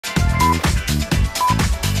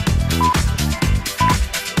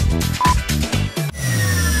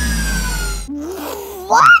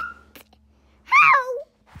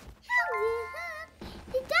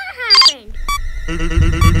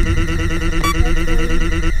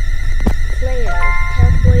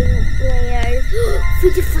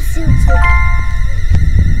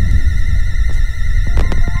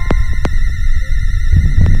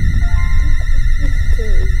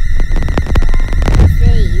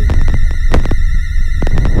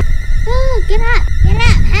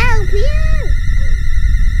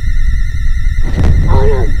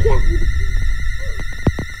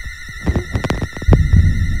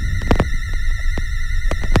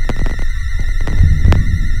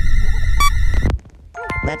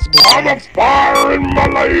Let's be friends. I'm firing my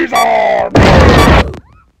laser!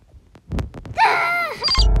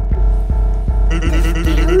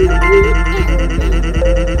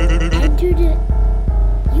 Enter the...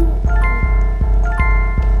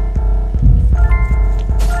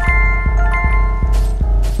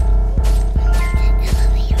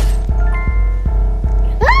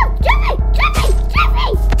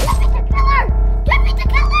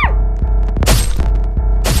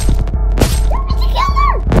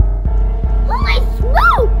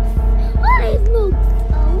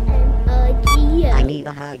 I need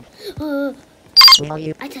a hug. Will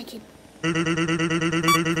you? I touch it.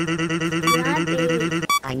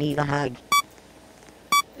 I need a hug.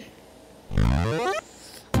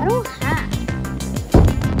 I don't have.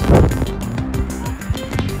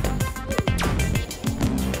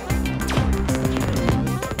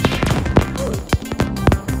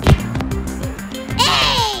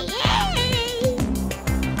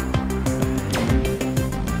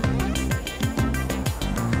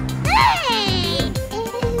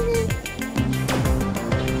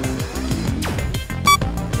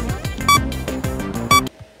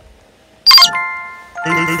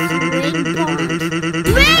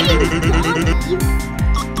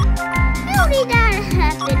 How did that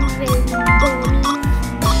happen, Bonnie?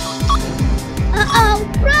 Uh-oh,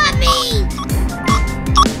 Robbie!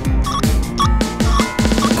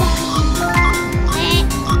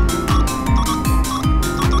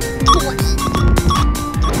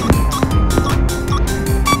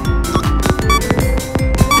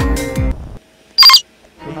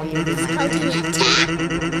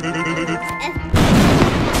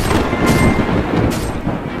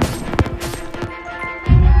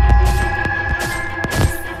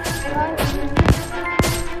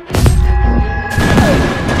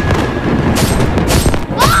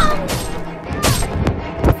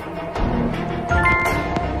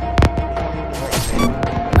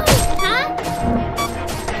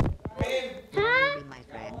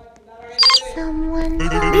 Someone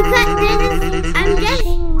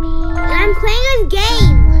I'm playing a game.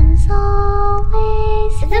 Someone's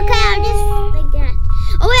always It's okay, I'll just like that.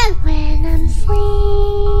 Oh well. When I'm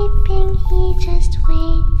sleeping, he just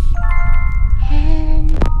waits and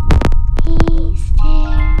he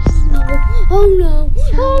stares. Oh no.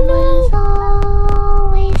 Someone's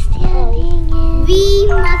always standing in We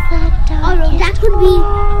must. the dark. Oh no, that could be.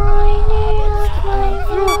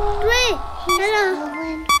 Hello.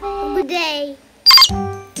 Good day.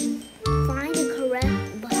 Find the correct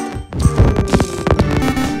button.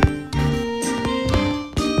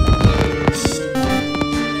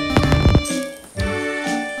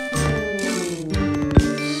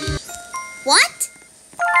 What?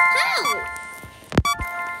 How?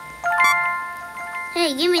 Hey,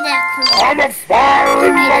 give me that. I'm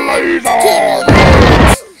firing my laser!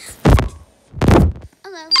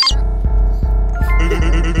 Hello.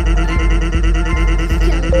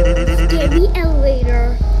 Scary elevator.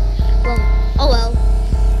 Well, oh well.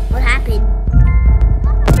 What happened?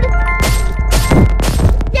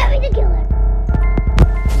 Jeffy the Killer.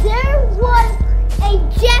 There was a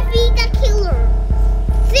Jeffy the Killer.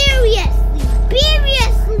 Seriously.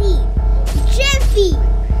 Jeffy.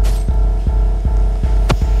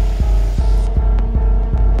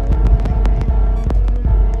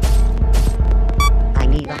 I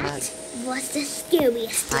need a hug. What's the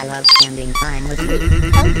scariest? I love spending time with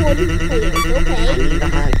you. How important for you, I okay? need a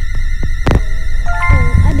hug.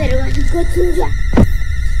 I better let you go to that.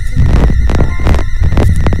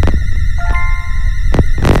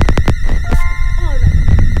 Oh no.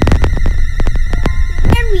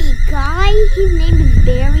 Barry guy, his name is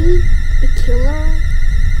Barry the Killer.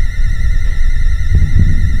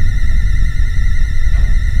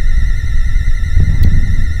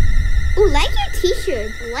 Oh, like your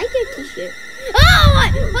t-shirt. Oh my,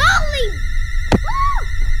 holy!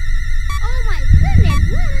 Oh my goodness,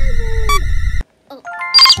 what is it? Oh,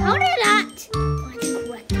 how did that? Find the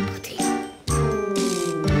correct button.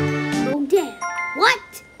 Oh damn, what?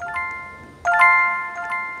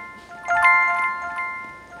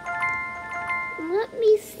 Let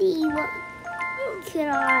me see, what could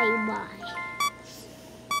I buy?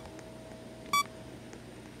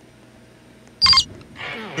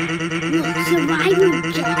 Survival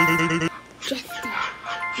Jester.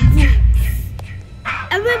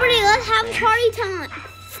 Everybody, let's have party time.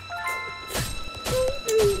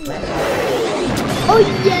 Oh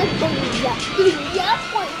yes, I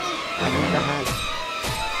need a hug.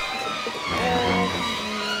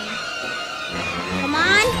 Come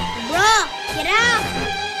on, bro, get out.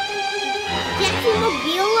 Jeffy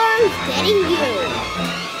Mobiler is getting you.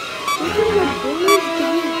 Jeffy Mobiler is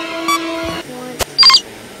getting you.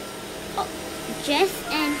 Jess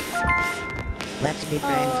and Let's be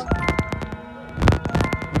friends.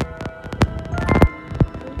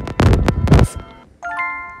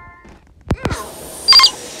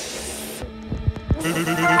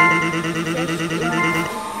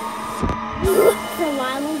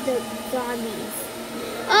 survival the zombies.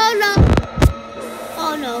 Oh no!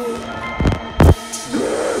 Oh no!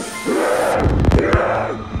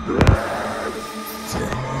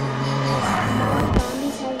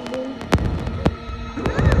 Zombies have been.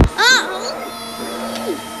 Oh! Oh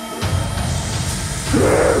no!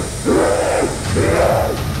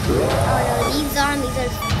 These zombies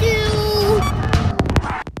are still.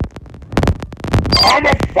 I'm a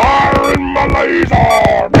firing my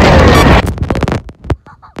laser!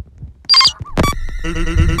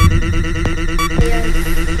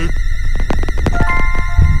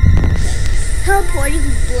 Teleporting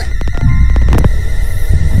blip.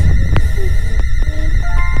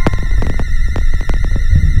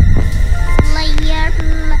 Layer.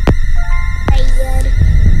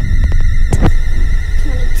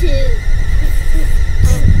 22.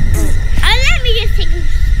 Let me just take a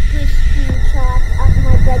quick screenshot of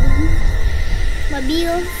my buddy. My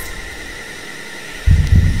bills.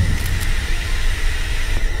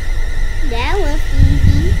 That was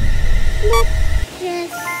easy. But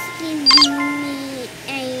just give me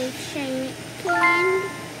a second.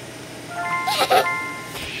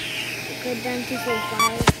 Good, done to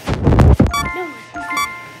survive. No.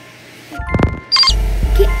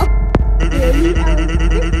 Okay.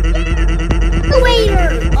 Waiter!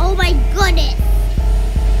 Oh my goodness!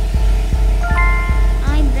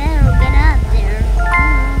 I better get up there.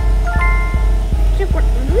 Do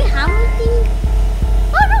we have anything?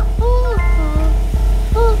 Oh no!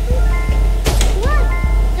 Oh. What?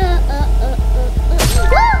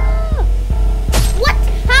 What?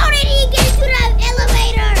 How did he get into that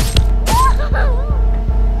elevator?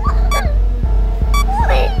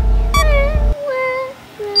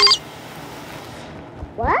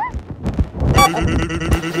 What?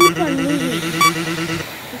 Keep on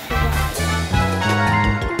moving.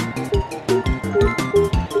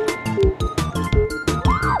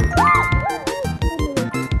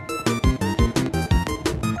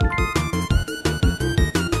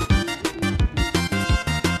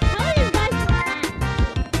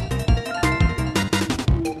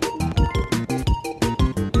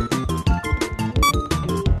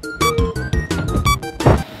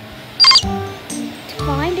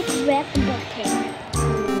 Find the correct button.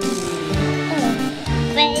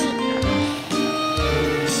 Wait.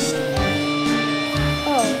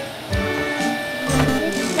 Oh.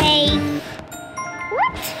 This way.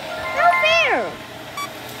 What? Not fair.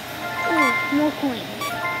 Oh, more coins.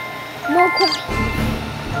 More coins.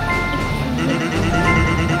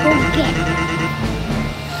 Go get.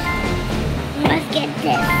 Let's get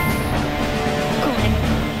this. Coin.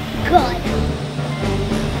 Good.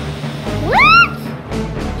 What?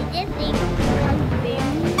 Is this thing confirmed?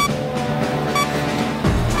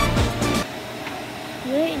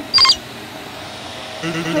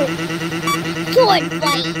 Sword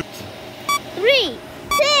fight. 3,